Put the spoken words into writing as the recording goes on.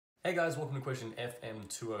Hey guys, welcome to question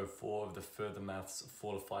FM204 of the Further Maths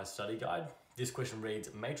Fortify study guide. This question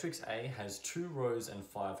reads, matrix A has 2 rows and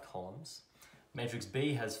 5 columns, matrix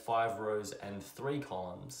B has 5 rows and 3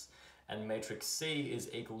 columns, and matrix C is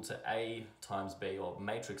equal to A times B, or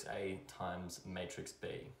matrix A times matrix B.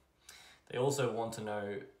 They also want to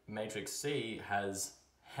know matrix C has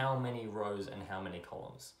how many rows and how many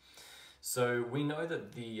columns. So we know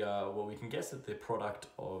that we can guess that the product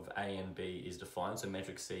of A and B is defined. So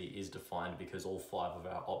matrix C is defined because all 5 of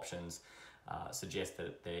our options suggest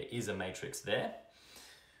that there is a matrix there,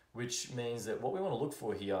 which means that what we want to look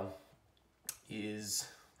for here is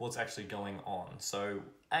what's actually going on. So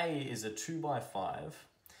A is a 2 by 5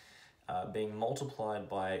 being multiplied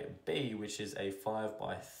by B, which is a 5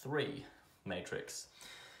 by 3 matrix.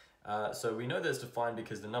 So we know that it's defined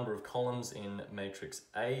because the number of columns in matrix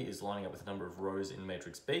A is lining up with the number of rows in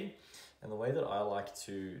matrix B. And the way that I like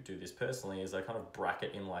to do this personally is I kind of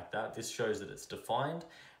bracket in like that. This shows that it's defined.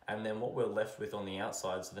 And then what we're left with on the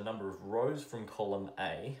outside, so the number of rows from column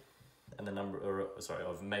A and the number,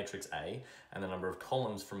 of matrix A and the number of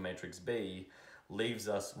columns from matrix B leaves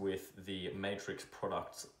us with the matrix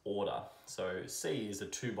product order. So C is a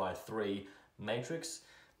 2 by 3 matrix,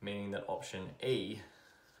 meaning that option E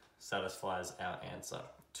satisfies our answer.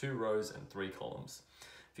 2 rows and 3 columns.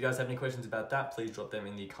 If you guys have any questions about that, please drop them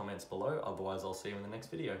in the comments below. Otherwise, I'll see you in the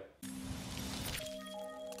next video.